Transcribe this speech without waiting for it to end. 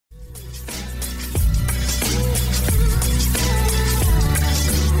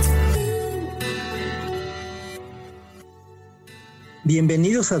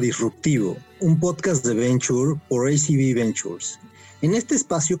Bienvenidos a Disruptivo, un podcast de Venture por ACV Ventures. En este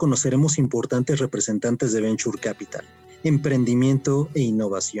espacio conoceremos importantes representantes de Venture Capital, emprendimiento e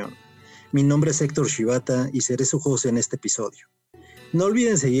innovación. Mi nombre es Héctor Shibata y seré su host en este episodio. No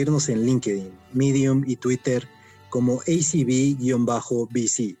olviden seguirnos en LinkedIn, Medium y Twitter como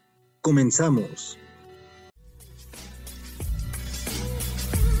ACV-VC. ¡Comenzamos!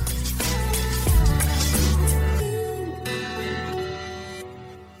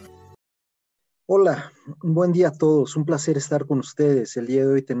 Hola, buen día a todos. Un placer estar con ustedes. El día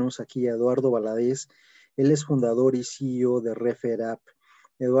de hoy tenemos aquí a Eduardo Valadez. Él es fundador y CEO de Refer App.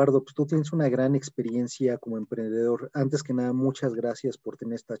 Eduardo, pues tú tienes una gran experiencia como emprendedor. Antes que nada, muchas gracias por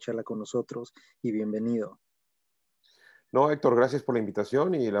tener esta charla con nosotros y bienvenido. No, Héctor, gracias por la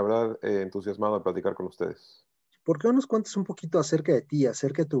invitación y la verdad entusiasmado de platicar con ustedes. ¿Por qué no nos cuentes un poquito acerca de ti,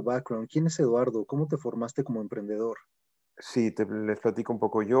 acerca de tu background? ¿Quién es Eduardo? ¿Cómo te formaste como emprendedor? Sí, les platico un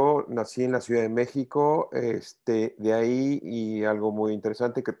poco. Yo nací en la Ciudad de México, de ahí y algo muy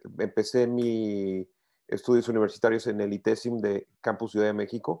interesante, que empecé mis estudios universitarios en el ITESIM de Campus Ciudad de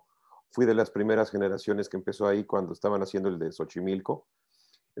México. Fui de las primeras generaciones que empezó ahí cuando estaban haciendo el de Xochimilco.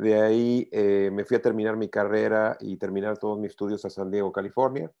 De ahí me fui a terminar mi carrera y terminar todos mis estudios a San Diego,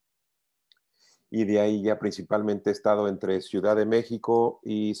 California. Y de ahí ya principalmente he estado entre Ciudad de México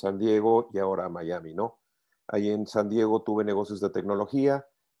y San Diego y ahora Miami, ¿no? Ahí en San Diego tuve negocios de tecnología,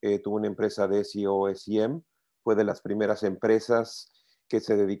 tuve una empresa de SEO, SEM, fue de las primeras empresas que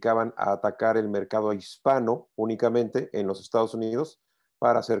se dedicaban a atacar el mercado hispano únicamente en los Estados Unidos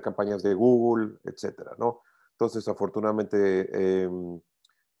para hacer campañas de Google, etcétera, ¿no? Entonces, afortunadamente,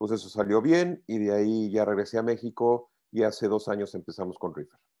 pues eso salió bien y de ahí ya regresé a México y hace 2 años empezamos con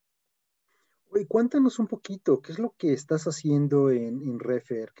Refer. Oye, cuéntanos un poquito, ¿qué es lo que estás haciendo en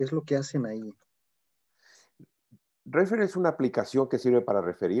Refer? ¿Qué es lo que hacen ahí? Refer es una aplicación que sirve para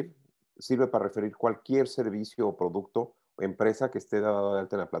referir cualquier servicio o producto o empresa que esté dado de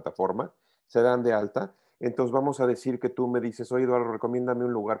alta en la plataforma. Se dan de alta. Entonces vamos a decir que tú me dices, oye Eduardo, recomiéndame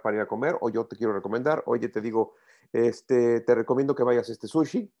un lugar para ir a comer, o yo te quiero recomendar, oye, te digo, te recomiendo que vayas a este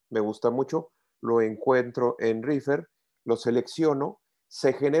sushi, me gusta mucho, lo encuentro en Refer, lo selecciono,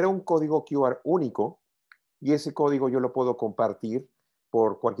 se genera un código QR único y ese código yo lo puedo compartir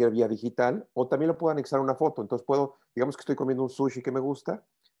por cualquier vía digital o también lo puedo anexar una foto. Entonces puedo, digamos que estoy comiendo un sushi que me gusta,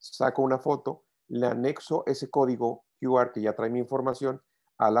 saco una foto, le anexo ese código QR que ya trae mi información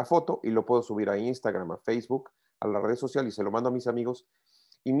a la foto y lo puedo subir a Instagram, a Facebook, a la red social y se lo mando a mis amigos.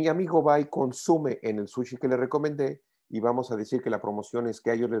 Y mi amigo va y consume en el sushi que le recomendé y vamos a decir que la promoción es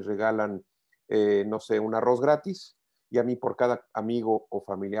que a ellos les regalan, no sé, un arroz gratis y a mí por cada amigo o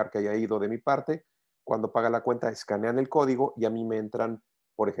familiar que haya ido de mi parte, cuando paga la cuenta, escanean el código y a mí me entran,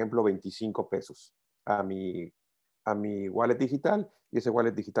 por ejemplo, 25 pesos a mi wallet digital y ese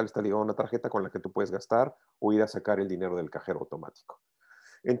wallet digital está ligado a una tarjeta con la que tú puedes gastar o ir a sacar el dinero del cajero automático.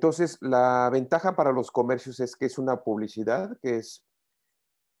 Entonces, la ventaja para los comercios es que es una publicidad que es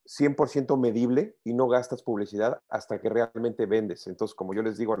 100% medible y no gastas publicidad hasta que realmente vendes. Entonces, como yo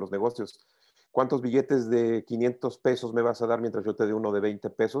les digo a los negocios, ¿cuántos billetes de 500 pesos me vas a dar mientras yo te dé uno de 20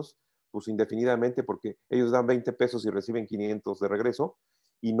 pesos? Pues indefinidamente, porque ellos dan 20 pesos y reciben 500 de regreso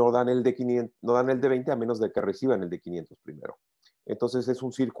y no dan el de 500, no dan el de 20 a menos de que reciban el de 500 primero. Entonces es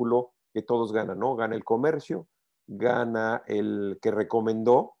un círculo que todos ganan, ¿no? Gana el comercio, gana el que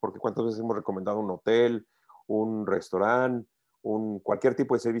recomendó, porque cuántas veces hemos recomendado un hotel, un restaurante, cualquier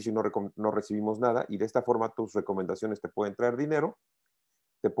tipo de servicio y no recibimos nada, y de esta forma tus recomendaciones te pueden traer dinero,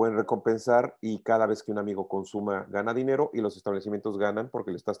 te pueden recompensar y cada vez que un amigo consuma gana dinero y los establecimientos ganan porque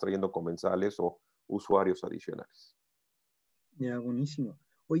le estás trayendo comensales o usuarios adicionales. Ya, buenísimo.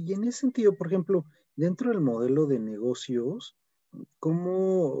 Oye, en ese sentido, por ejemplo, dentro del modelo de negocios,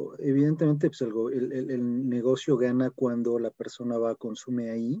 ¿cómo evidentemente pues el negocio gana cuando la persona va,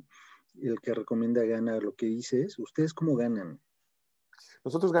 consume ahí? El que recomienda gana lo que dices. ¿Ustedes cómo ganan?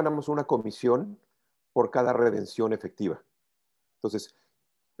 Nosotros ganamos una comisión por cada redención efectiva. Entonces,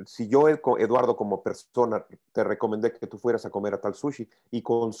 si yo, Eduardo, como persona, te recomendé que tú fueras a comer a tal sushi y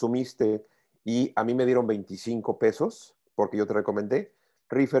consumiste y a mí me dieron 25 pesos porque yo te recomendé,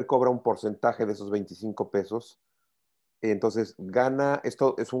 Refer cobra un porcentaje de esos 25 pesos. Entonces,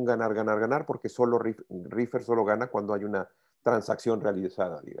 esto es un ganar, ganar, ganar porque solo Refer solo gana cuando hay una transacción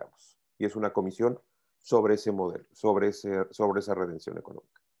realizada, digamos. Y es una comisión sobre ese modelo, sobre esa redención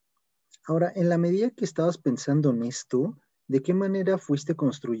económica. Ahora, en la medida que estabas pensando en esto, ¿de qué manera fuiste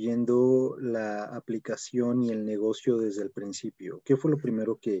construyendo la aplicación y el negocio desde el principio? ¿Qué fue lo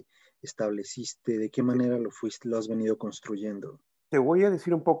primero que estableciste? ¿De qué manera lo has venido construyendo? Te voy a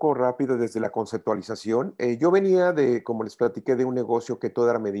decir un poco rápido desde la conceptualización. Yo venía de, como les platiqué, de un negocio que todo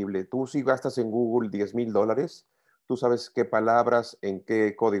era medible. Tú si gastas en Google $10,000, tú sabes qué palabras, en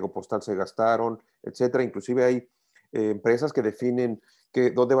qué código postal se gastaron, etcétera. Inclusive hay empresas que definen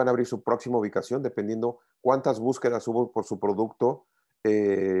dónde van a abrir su próxima ubicación, dependiendo cuántas búsquedas hubo por su producto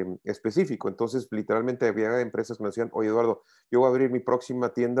específico. Entonces, literalmente había empresas que me decían, oye, Eduardo, yo voy a abrir mi próxima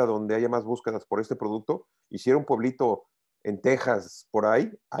tienda donde haya más búsquedas por este producto. Hiciera un pueblito en Texas, por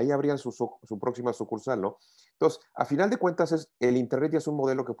ahí habrían su próxima sucursal, ¿no? Entonces, a final de cuentas, el Internet ya es un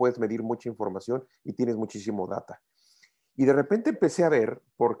modelo que puedes medir mucha información y tienes muchísimo data. Y de repente empecé a ver,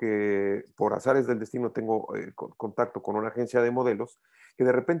 porque por azares del destino tengo contacto con una agencia de modelos, que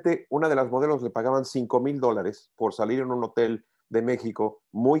de repente una de las modelos le pagaban $5,000 por salir en un hotel de México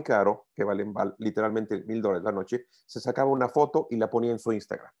muy caro, que valen literalmente $1,000 la noche, se sacaba una foto y la ponía en su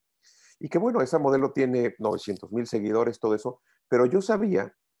Instagram. Y que bueno, esa modelo tiene 900,000 seguidores, todo eso, pero yo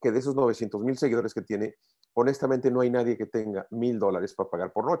sabía que de esos 900,000 seguidores que tiene, honestamente no hay nadie que tenga $1,000 para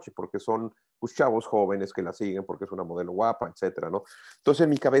pagar por noche, porque son pues, chavos jóvenes que la siguen, porque es una modelo guapa, etcétera, ¿no? Entonces en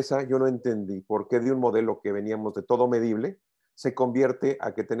mi cabeza yo no entendí por qué de un modelo que veníamos de todo medible se convierte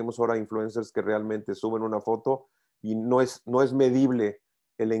a que tenemos ahora influencers que realmente suben una foto y no es medible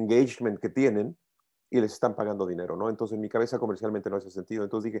el engagement que tienen y les están pagando dinero, ¿no? Entonces en mi cabeza comercialmente no hace sentido.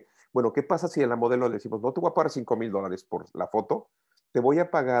 Entonces dije, bueno, ¿qué pasa si a la modelo le decimos, no te voy a pagar $5,000 por la foto, te voy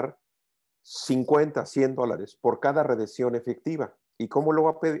a pagar 50, $100 por cada redención efectiva? ¿Y cómo lo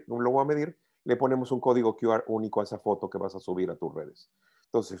voy a medir? Le ponemos un código QR único a esa foto que vas a subir a tus redes.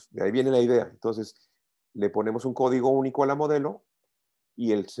 Entonces, de ahí viene la idea. Entonces, le ponemos un código único a la modelo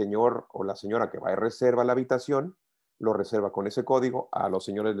y el señor o la señora que va y reserva la habitación, lo reserva con ese código. A los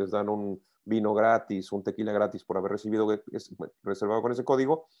señores les dan un vino gratis, un tequila gratis por haber recibido reservado con ese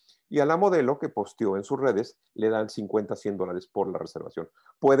código. Y a la modelo que posteó en sus redes le dan 50, $100 por la reservación.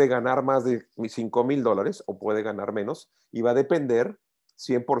 Puede ganar más de $5,000 o puede ganar menos y va a depender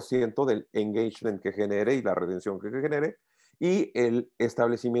 100% del engagement que genere y la redención que genere. Y el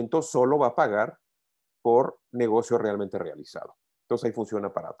establecimiento solo va a pagar por negocio realmente realizado. Entonces ahí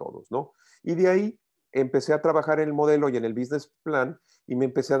funciona para todos, ¿no? Y de ahí empecé a trabajar en el modelo y en el business plan y me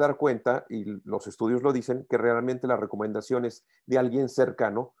empecé a dar cuenta, y los estudios lo dicen, que realmente las recomendaciones de alguien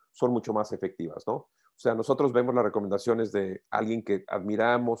cercano son mucho más efectivas, ¿no? O sea, nosotros vemos las recomendaciones de alguien que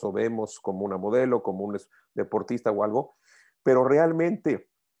admiramos o vemos como una modelo, como un deportista o algo, pero realmente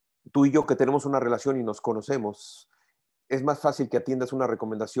tú y yo que tenemos una relación y nos conocemos, es más fácil que atiendas una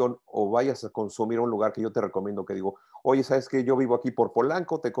recomendación o vayas a consumir a un lugar que yo te recomiendo, que digo, oye, ¿sabes qué? Yo vivo aquí por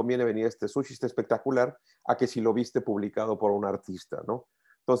Polanco, te conviene venir a este sushi, está espectacular, a que si lo viste publicado por un artista, ¿no?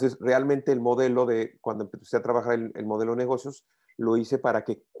 Entonces, realmente el modelo de, cuando empecé a trabajar el modelo de negocios, lo hice para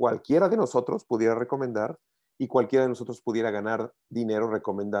que cualquiera de nosotros pudiera recomendar y cualquiera de nosotros pudiera ganar dinero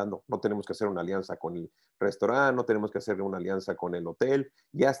recomendando. No tenemos que hacer una alianza con el restaurante, no tenemos que hacer una alianza con el hotel,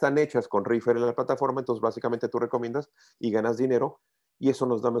 ya están hechas con Refer en la plataforma, entonces básicamente tú recomiendas y ganas dinero y eso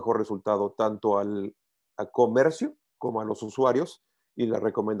nos da mejor resultado tanto al comercio como a los usuarios y las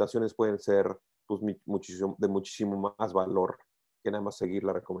recomendaciones pueden ser pues, de muchísimo más valor que nada más seguir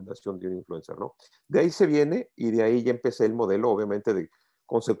la recomendación de un influencer, ¿no? De ahí se viene y de ahí ya empecé el modelo, obviamente, de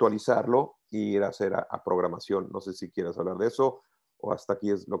conceptualizarlo y ir a hacer a programación. No sé si quieres hablar de eso o hasta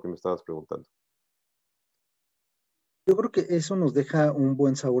aquí es lo que me estabas preguntando. Yo creo que eso nos deja un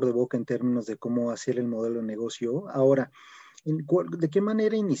buen sabor de boca en términos de cómo hacer el modelo de negocio. Ahora, ¿de qué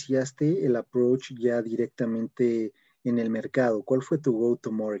manera iniciaste el approach ya directamente en el mercado? ¿Cuál fue tu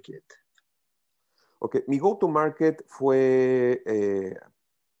go-to-market? Ok, mi go-to-market fue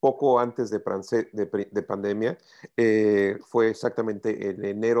poco antes de pandemia, fue exactamente en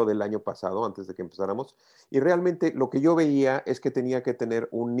enero del año pasado, antes de que empezáramos, y realmente lo que yo veía es que tenía que tener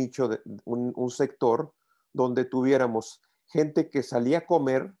un nicho, un sector donde tuviéramos gente que salía a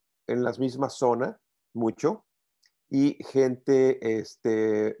comer en las mismas zonas, mucho, y gente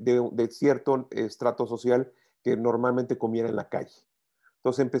de cierto estrato social que normalmente comiera en la calle.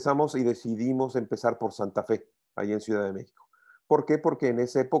 Entonces empezamos y decidimos empezar por Santa Fe, ahí en Ciudad de México. ¿Por qué? Porque en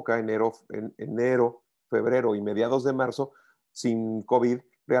esa época, enero, febrero y mediados de marzo, sin COVID,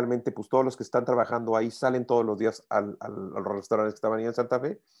 realmente pues todos los que están trabajando ahí salen todos los días a los restaurantes que estaban ahí en Santa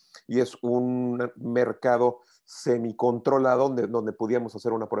Fe y es un mercado semicontrolado donde podíamos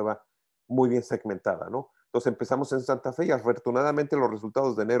hacer una prueba muy bien segmentada, ¿no? Entonces empezamos en Santa Fe y afortunadamente los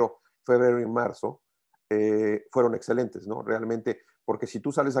resultados de enero, febrero y marzo fueron excelentes, ¿no? Realmente porque si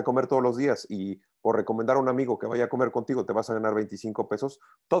tú sales a comer todos los días y por recomendar a un amigo que vaya a comer contigo te vas a ganar 25 pesos,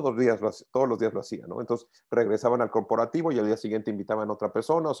 todos los días lo hacían, ¿no? Entonces regresaban al corporativo y al día siguiente invitaban a otra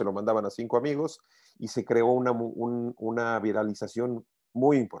persona o se lo mandaban a 5 amigos y se creó una viralización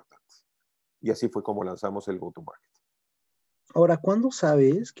muy importante. Y así fue como lanzamos el Go-to-Market. Ahora, ¿cuándo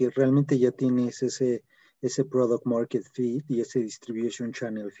sabes que realmente ya tienes ese product market fit y ese distribution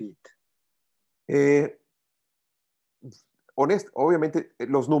channel fit? Eh, Obviamente,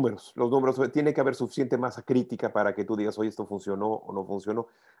 los números, tiene que haber suficiente masa crítica para que tú digas, oye, esto funcionó o no funcionó.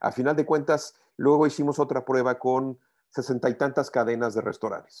 A final de cuentas, luego hicimos otra prueba con 60 y tantas cadenas de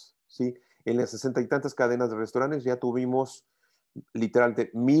restaurantes, ¿sí? En las 60 y tantas cadenas de restaurantes ya tuvimos literalmente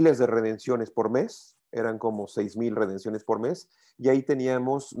miles de redenciones por mes, eran como 6,000 redenciones por mes, y ahí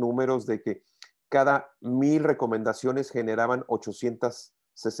teníamos números de que cada 1,000 recomendaciones generaban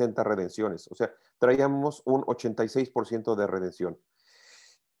 860 redenciones, o sea, traíamos un 86% de redención.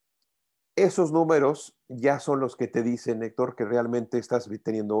 Esos números ya son los que te dicen, Héctor, que realmente estás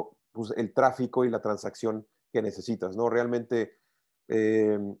teniendo pues, el tráfico y la transacción que necesitas, ¿no? Realmente,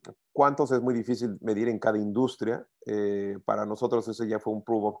 cuántos es muy difícil medir en cada industria. Para nosotros ese ya fue un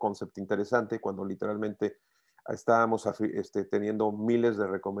proof of concept interesante, cuando literalmente estábamos teniendo miles de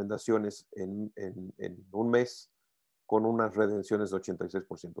recomendaciones en un mes con unas redenciones de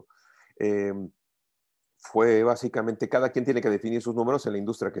 86%. Fue básicamente, cada quien tiene que definir sus números en la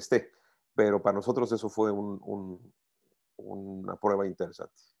industria que esté, pero para nosotros eso fue una prueba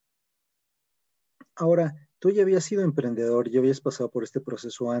interesante. Ahora, tú ya habías sido emprendedor, ya habías pasado por este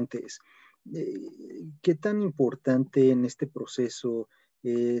proceso antes. ¿Qué tan importante en este proceso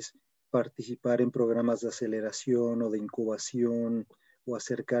es participar en programas de aceleración o de incubación o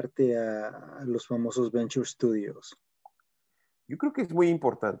acercarte a los famosos Venture Studios? Yo creo que es muy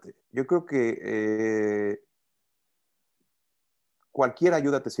importante. Yo creo que cualquier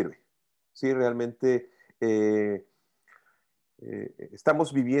ayuda te sirve. Sí, realmente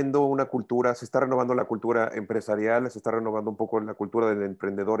estamos viviendo una cultura, se está renovando la cultura empresarial, se está renovando un poco la cultura del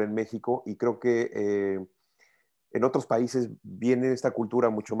emprendedor en México y creo que en otros países viene esta cultura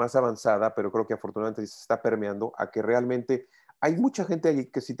mucho más avanzada, pero creo que afortunadamente se está permeando a que realmente hay mucha gente allí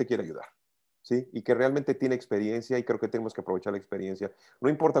que sí te quiere ayudar, ¿sí? Y que realmente tiene experiencia y creo que tenemos que aprovechar la experiencia. No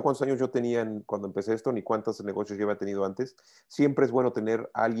importa cuántos años yo tenía cuando empecé esto, ni cuántos negocios yo había tenido antes, siempre es bueno tener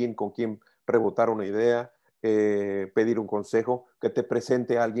a alguien con quien rebotar una idea, pedir un consejo, que te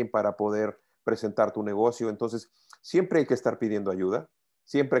presente a alguien para poder presentar tu negocio. Entonces, siempre hay que estar pidiendo ayuda,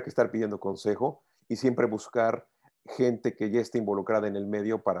 siempre hay que estar pidiendo consejo y siempre buscar gente que ya esté involucrada en el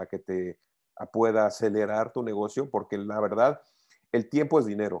medio para que te pueda acelerar tu negocio, porque la verdad, el tiempo es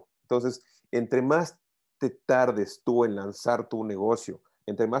dinero. Entonces, entre más te tardes tú en lanzar tu negocio,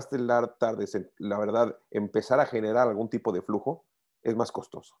 entre más te tardes en, la verdad, empezar a generar algún tipo de flujo, es más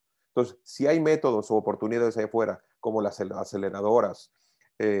costoso. Entonces, si hay métodos o oportunidades ahí afuera, como las aceleradoras,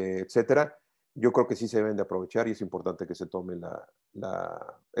 etcétera, yo creo que sí se deben de aprovechar y es importante que se tome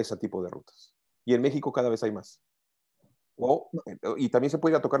ese tipo de rutas. Y en México cada vez hay más. Y también se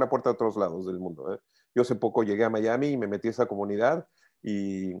puede ir a tocar la puerta de otros lados del mundo. Yo hace poco llegué a Miami y me metí a esa comunidad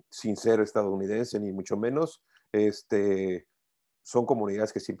y sin ser estadounidense ni mucho menos, son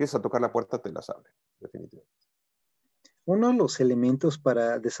comunidades que si empiezas a tocar la puerta te las abren, definitivamente. Uno de los elementos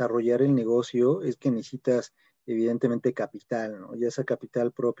para desarrollar el negocio es que necesitas evidentemente capital, ¿no? Ya sea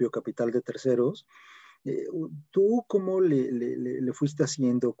capital propio, capital de terceros. ¿Tú cómo le fuiste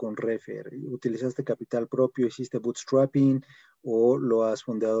haciendo con Refer? ¿Utilizaste capital propio, hiciste bootstrapping o lo has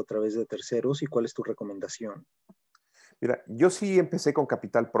fondeado a través de terceros? ¿Y cuál es tu recomendación? Mira, yo sí empecé con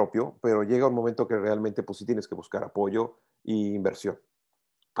capital propio, pero llega un momento que realmente pues sí tienes que buscar apoyo e inversión.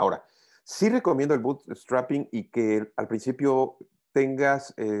 Ahora, sí recomiendo el bootstrapping y que al principio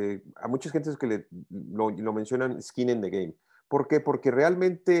tengas, a muchas gentes que lo mencionan skin in the game. ¿Por qué? Porque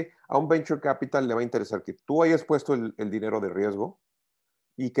realmente a un venture capital le va a interesar que tú hayas puesto el dinero de riesgo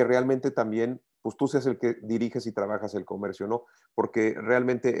y que realmente también, pues tú seas el que diriges y trabajas el comercio, ¿no? Porque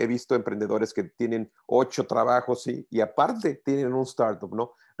realmente he visto emprendedores que tienen 8 trabajos, ¿sí? Y aparte tienen un startup,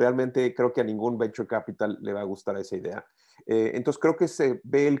 ¿no? Realmente creo que a ningún venture capital le va a gustar esa idea. Entonces creo que se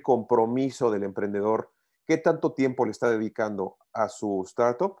ve el compromiso del emprendedor, qué tanto tiempo le está dedicando a su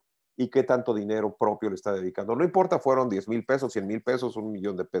startup y qué tanto dinero propio le está dedicando. No importa, fueron 10,000 pesos, 100,000 pesos,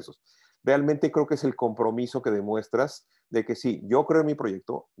 1,000,000 de pesos. Realmente creo que es el compromiso que demuestras de que sí, yo creo en mi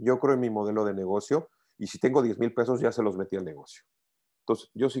proyecto, yo creo en mi modelo de negocio y si tengo 10,000 pesos ya se los metí al negocio. Entonces,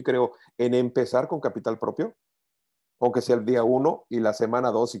 yo sí creo en empezar con capital propio, aunque sea el día 1 y la semana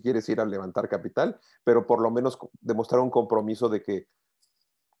 2 si quieres ir a levantar capital, pero por lo menos demostrar un compromiso de que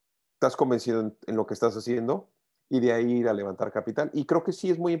estás convencido en lo que estás haciendo y de ahí ir a levantar capital. Y creo que sí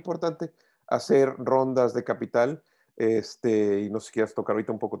es muy importante hacer rondas de capital, y no sé si quieras tocar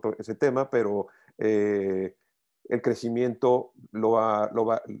ahorita un poco ese tema, pero el crecimiento lo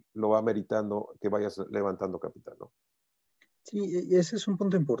va meritando que vayas levantando capital, ¿no? Sí, y ese es un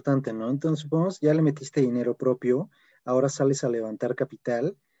punto importante, ¿no? Entonces, supongamos, ya le metiste dinero propio, ahora sales a levantar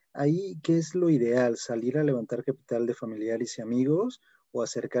capital. Ahí, ¿qué es lo ideal? ¿Salir a levantar capital de familiares y amigos o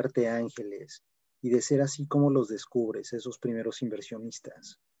acercarte a ángeles? Y de ser así, ¿cómo los descubres, esos primeros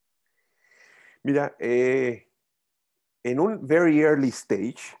inversionistas? Mira, en un very early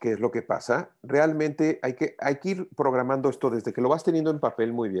stage, que es lo que pasa, realmente hay que ir programando esto desde que lo vas teniendo en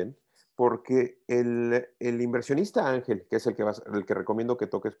papel muy bien, porque el inversionista ángel, que es el que recomiendo que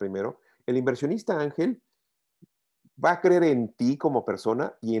toques primero, el inversionista ángel va a creer en ti como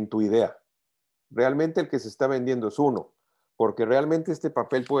persona y en tu idea. Realmente el que se está vendiendo es uno, porque realmente este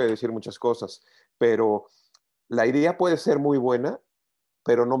papel puede decir muchas cosas, pero la idea puede ser muy buena,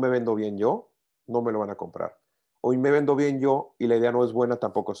 pero no me vendo bien yo, no me lo van a comprar. O me vendo bien yo y la idea no es buena,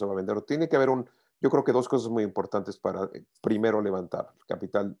 tampoco se va a vender. Tiene que haber yo creo que dos cosas muy importantes para primero levantar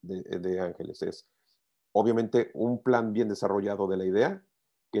capital de ángeles. Es obviamente un plan bien desarrollado de la idea,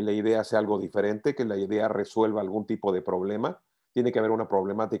 que la idea sea algo diferente, que la idea resuelva algún tipo de problema, tiene que haber una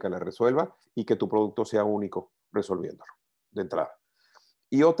problemática que la resuelva y que tu producto sea único resolviéndolo de entrada.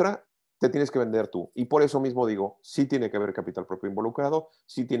 Y otra, te tienes que vender tú. Y por eso mismo digo, sí tiene que haber capital propio involucrado,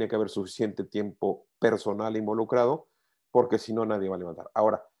 sí tiene que haber suficiente tiempo personal involucrado, porque si no nadie va a levantar.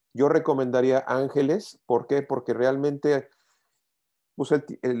 Ahora, yo recomendaría ángeles, ¿por qué? Porque realmente pues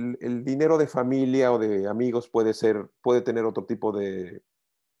el dinero de familia o de amigos puede tener otro tipo de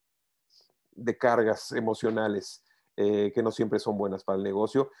cargas emocionales que no siempre son buenas para el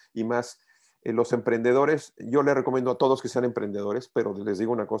negocio y más los emprendedores, yo les recomiendo a todos que sean emprendedores, pero les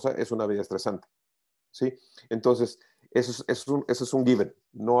digo una cosa, es una vida estresante, ¿sí? Entonces, eso es un given.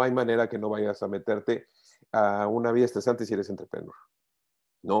 No hay manera que no vayas a meterte a una vida estresante si eres emprendedor.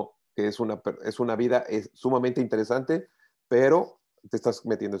 No, que es una vida sumamente interesante, pero te estás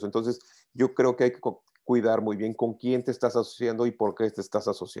metiendo eso. Entonces, yo creo que hay que cuidar muy bien con quién te estás asociando y por qué te estás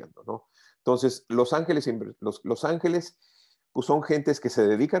asociando, ¿no? Entonces, los ángeles pues son gentes que se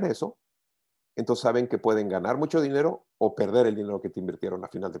dedican a eso, entonces saben que pueden ganar mucho dinero o perder el dinero que te invirtieron a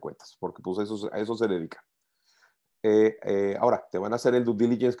final de cuentas, porque pues a eso se dedican. Ahora, te van a hacer el due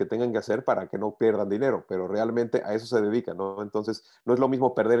diligence que tengan que hacer para que no pierdan dinero, pero realmente a eso se dedican, ¿no? Entonces, no es lo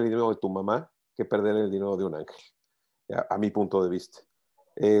mismo perder el dinero de tu mamá que perder el dinero de un ángel, a mi punto de vista.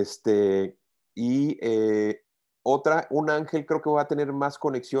 Este, y un ángel creo que va a tener más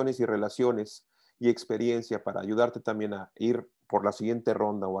conexiones y relaciones y experiencia para ayudarte también a ir por la siguiente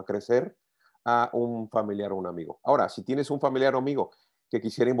ronda o a crecer a un familiar o un amigo. Ahora, si tienes un familiar o amigo que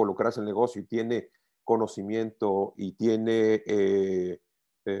quisiera involucrarse en el negocio y tiene conocimiento y tiene eh,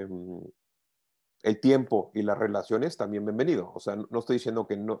 el tiempo y las relaciones, también bienvenido. O sea, no estoy diciendo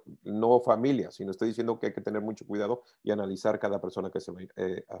que no familia, sino estoy diciendo que hay que tener mucho cuidado y analizar cada persona que se va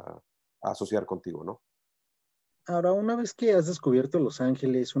a asociar contigo, ¿no? Ahora, una vez que has descubierto Los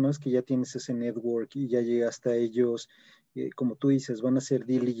Ángeles, una vez que ya tienes ese network y ya llegaste a ellos, como tú dices, van a hacer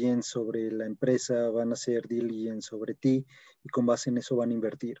diligence sobre la empresa, van a hacer diligence sobre ti y con base en eso van a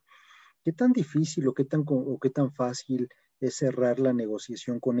invertir. ¿Qué tan difícil o qué tan fácil es cerrar la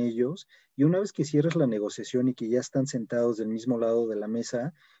negociación con ellos? Y una vez que cierras la negociación y que ya están sentados del mismo lado de la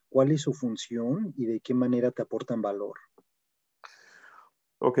mesa, ¿cuál es su función y de qué manera te aportan valor?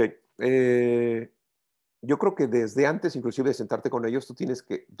 Ok. eh, yo creo que desde antes, inclusive de sentarte con ellos, tú tienes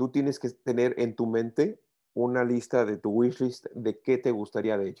que tener en tu mente una lista de tu wishlist de qué te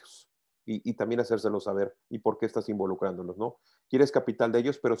gustaría de ellos y también hacérselo saber y por qué estás involucrándolos, ¿no? Quieres capital de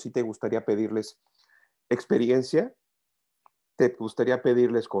ellos, pero sí te gustaría pedirles experiencia, te gustaría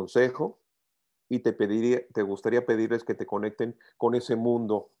pedirles consejo y te gustaría pedirles que te conecten con ese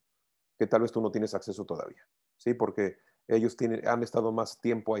mundo que tal vez tú no tienes acceso todavía, ¿sí? Porque ellos han estado más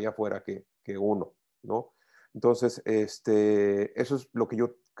tiempo allá afuera que uno, ¿no? Entonces, eso es lo que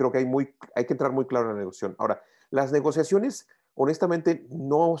yo creo que hay que entrar muy claro en la negociación. Ahora, las negociaciones, honestamente,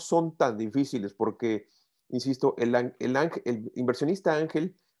 no son tan difíciles porque, insisto, el inversionista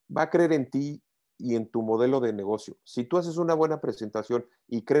ángel va a creer en ti y en tu modelo de negocio. Si tú haces una buena presentación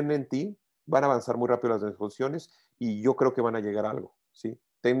y creen en ti, van a avanzar muy rápido las negociaciones y yo creo que van a llegar a algo, ¿sí?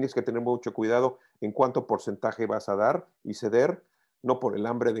 Tienes que tener mucho cuidado en cuánto porcentaje vas a dar y ceder, no por el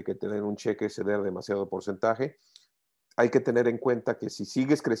hambre de que te den un cheque ceder demasiado porcentaje. Hay que tener en cuenta que si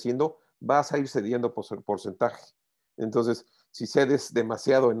sigues creciendo, vas a ir cediendo porcentaje. Entonces, si cedes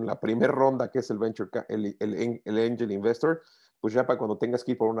demasiado en la primera ronda, que es el angel investor, pues ya para cuando tengas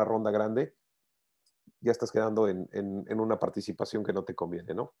que ir por una ronda grande, ya estás quedando en una participación que no te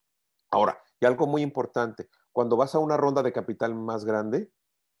conviene, ¿no? Ahora, y algo muy importante, cuando vas a una ronda de capital más grande,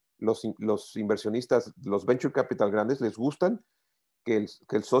 los inversionistas, los venture capital grandes, les gustan que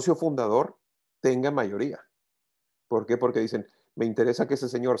el socio fundador tenga mayoría. ¿Por qué? Porque dicen, me interesa que ese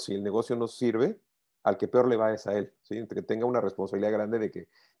señor, si el negocio no sirve, al que peor le va es a él, ¿sí? Que tenga una responsabilidad grande de que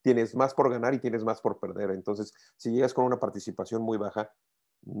tienes más por ganar y tienes más por perder. Entonces, si llegas con una participación muy baja,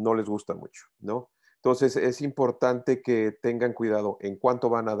 no les gusta mucho, ¿no? Entonces, es importante que tengan cuidado en cuánto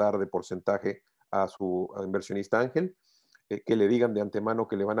van a dar de porcentaje a su inversionista ángel, que le digan de antemano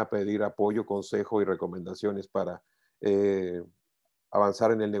que le van a pedir apoyo, consejo y recomendaciones para eh,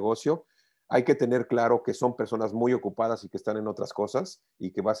 avanzar en el negocio. Hay que tener claro que son personas muy ocupadas y que están en otras cosas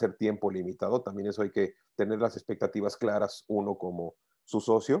y que va a ser tiempo limitado. También eso hay que tener las expectativas claras uno como su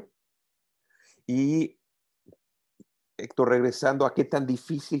socio. Y Héctor, regresando a qué tan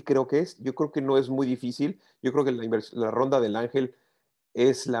difícil creo que es, yo creo que no es muy difícil. Yo creo que la ronda del ángel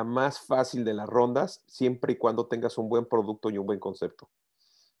es la más fácil de las rondas, siempre y cuando tengas un buen producto y un buen concepto.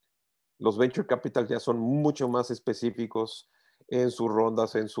 Los venture capital ya son mucho más específicos en sus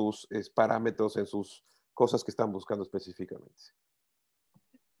rondas, en sus parámetros, en sus cosas que están buscando específicamente.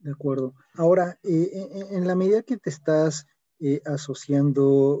 De acuerdo. Ahora, en la medida que te estás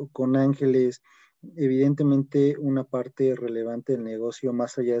asociando con ángeles, evidentemente una parte relevante del negocio,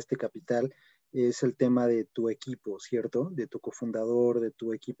 más allá de este capital, es el tema de tu equipo, ¿cierto? De tu cofundador, de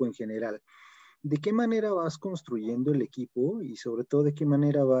tu equipo en general. ¿De qué manera vas construyendo el equipo y sobre todo de qué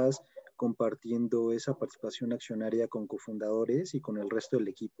manera vas compartiendo esa participación accionaria con cofundadores y con el resto del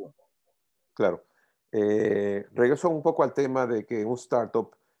equipo? Claro. Regreso un poco al tema de que un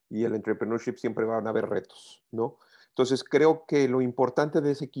startup y el entrepreneurship siempre van a haber retos, ¿no? Entonces, creo que lo importante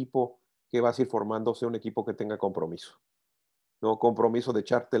de ese equipo que vas a ir formando sea un equipo que tenga compromiso, ¿no? Compromiso de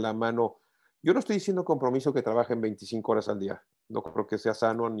echarte la mano. Yo no estoy diciendo compromiso que trabajen 25 horas al día. No creo que sea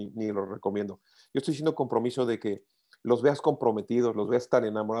sano ni lo recomiendo. Yo estoy diciendo compromiso de que los veas comprometidos, los veas tan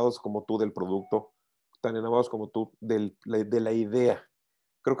enamorados como tú del producto, tan enamorados como tú de la idea.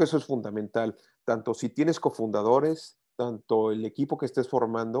 Creo que eso es fundamental. Tanto si tienes cofundadores, tanto el equipo que estés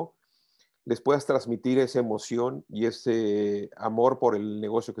formando, les puedas transmitir esa emoción y ese amor por el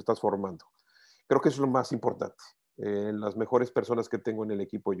negocio que estás formando. Creo que eso es lo más importante. Las mejores personas que tengo en el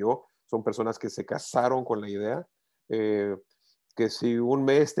equipo yo son personas que se casaron con la idea, eh, que si un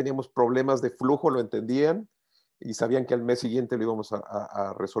mes teníamos problemas de flujo lo entendían y sabían que al mes siguiente lo íbamos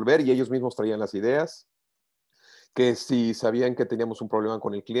a resolver y ellos mismos traían las ideas, que si sabían que teníamos un problema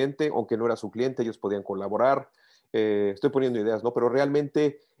con el cliente, aunque no era su cliente, ellos podían colaborar. Estoy poniendo ideas, ¿no? Pero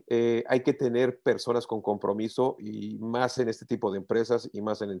realmente hay que tener personas con compromiso y más en este tipo de empresas y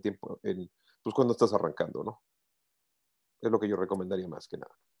más en el tiempo, pues cuando estás arrancando, ¿no? Es lo que yo recomendaría más que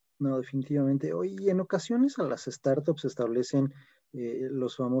nada. No, definitivamente. Oye, y en ocasiones a las startups establecen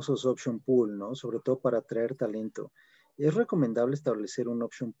los famosos option pool, ¿no? Sobre todo para atraer talento. ¿Es recomendable establecer un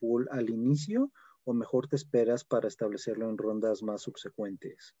option pool al inicio o mejor te esperas para establecerlo en rondas más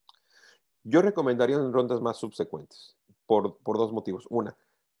subsecuentes? Yo recomendaría en rondas más subsecuentes por dos motivos. Una,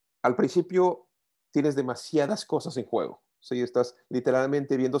 al principio tienes demasiadas cosas en juego. Sí, estás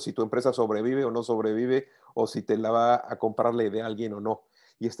literalmente viendo si tu empresa sobrevive o no sobrevive, o si te la va a comprar la idea a alguien o no.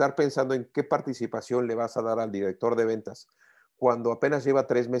 Y estar pensando en qué participación le vas a dar al director de ventas cuando apenas lleva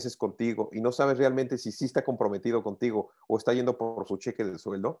 3 meses contigo y no sabes realmente si sí está comprometido contigo o está yendo por su cheque de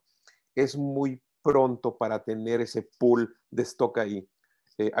sueldo, es muy pronto para tener ese pool de stock ahí.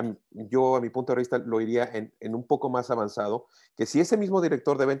 Yo, a mi punto de vista, lo iría en un poco más avanzado, que si ese mismo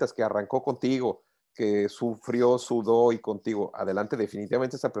director de ventas que arrancó contigo, que sufrió, sudó y contigo, adelante,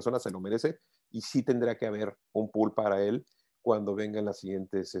 definitivamente esa persona se lo merece y sí tendrá que haber un pool para él cuando vengan las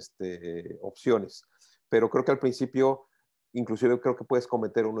siguientes opciones. Pero creo que al principio, inclusive creo que puedes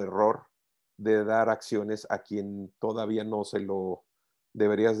cometer un error de dar acciones a quien todavía no se lo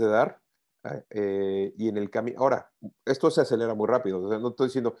deberías de dar. Y en el camino, ahora, esto se acelera muy rápido, o sea, no estoy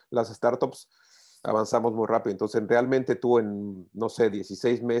diciendo, las startups avanzamos muy rápido, entonces realmente tú en, no sé,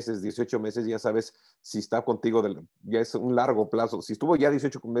 16 meses, 18 meses, ya sabes si está contigo, ya es un largo plazo, si estuvo ya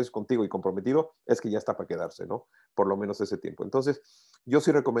 18 meses contigo y comprometido, es que ya está para quedarse, ¿no? Por lo menos ese tiempo. Entonces, yo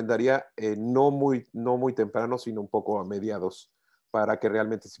sí recomendaría no muy temprano, sino un poco a mediados, para que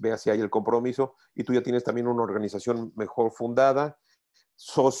realmente veas si hay el compromiso y tú ya tienes también una organización mejor fundada,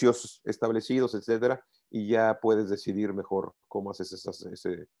 socios establecidos, etcétera, y ya puedes decidir mejor cómo haces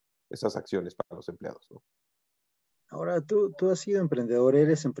esas acciones para los empleados, ¿no? Ahora, tú has sido emprendedor,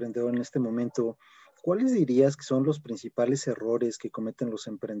 eres emprendedor en este momento. ¿Cuáles dirías que son los principales errores que cometen los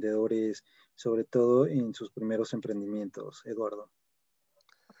emprendedores, sobre todo en sus primeros emprendimientos, Eduardo?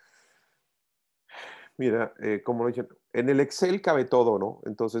 Mira, como lo dije, en el Excel cabe todo, ¿no?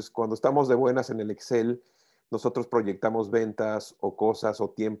 Entonces, cuando estamos de buenas en el Excel, nosotros proyectamos ventas o cosas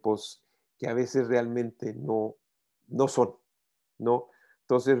o tiempos que a veces realmente no son, ¿no?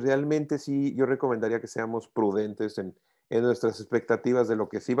 Entonces, realmente sí, yo recomendaría que seamos prudentes en nuestras expectativas de lo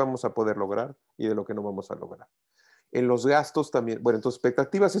que sí vamos a poder lograr y de lo que no vamos a lograr. En los gastos también, bueno, en tus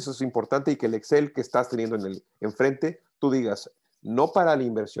expectativas eso es importante y que el Excel que estás teniendo enfrente, tú digas, no para el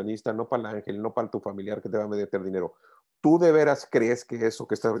inversionista, no para el ángel, no para tu familiar que te va a meter dinero. Tú de veras crees que eso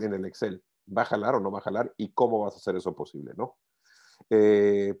que está en el Excel va a jalar o no va a jalar y cómo vas a hacer eso posible, ¿no?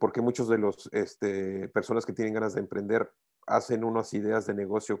 Porque muchos de los personas que tienen ganas de emprender hacen unas ideas de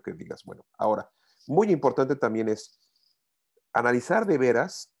negocio que digas, bueno, ahora, muy importante también es analizar de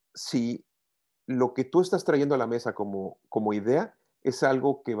veras si lo que tú estás trayendo a la mesa como idea es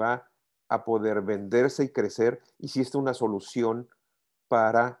algo que va a poder venderse y crecer y si es una solución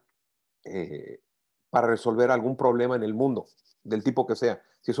para, eh, para resolver algún problema en el mundo, del tipo que sea,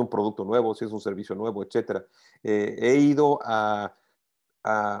 si es un producto nuevo, si es un servicio nuevo, etc. He ido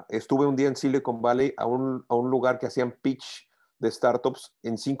estuve un día en Silicon Valley a un lugar que hacían pitch de startups,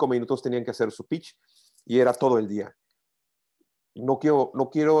 en 5 minutos tenían que hacer su pitch y era todo el día. No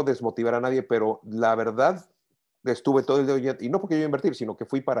quiero desmotivar a nadie, pero la verdad, estuve todo el día, y no porque yo iba a invertir, sino que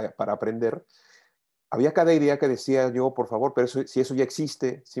fui para aprender. Había cada idea que decía yo, por favor, pero si eso ya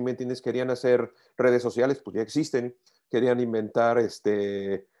existe, si me entiendes, querían hacer redes sociales, pues ya existen, querían inventar,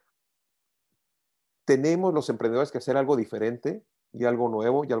 tenemos los emprendedores que hacer algo diferente y algo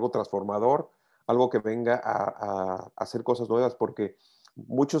nuevo y algo transformador, algo que venga a hacer cosas nuevas, porque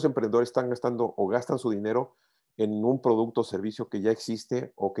muchos emprendedores están gastando o gastan su dinero en un producto o servicio que ya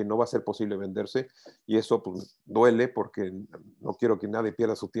existe o que no va a ser posible venderse, y eso pues duele porque no quiero que nadie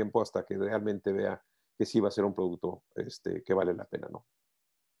pierda su tiempo hasta que realmente vea que sí va a ser un producto que vale la pena, ¿no?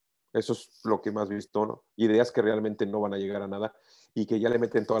 Eso es lo que más he visto, ¿no? Ideas que realmente no van a llegar a nada y que ya le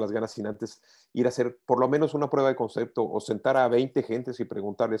meten todas las ganas sin antes ir a hacer por lo menos una prueba de concepto o sentar a 20 gentes y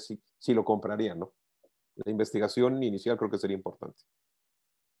preguntarles si lo comprarían, ¿no? La investigación inicial creo que sería importante.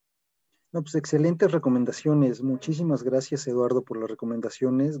 No, pues excelentes recomendaciones. Muchísimas gracias, Eduardo, por las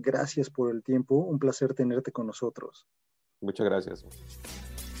recomendaciones. Gracias por el tiempo. Un placer tenerte con nosotros. Muchas gracias.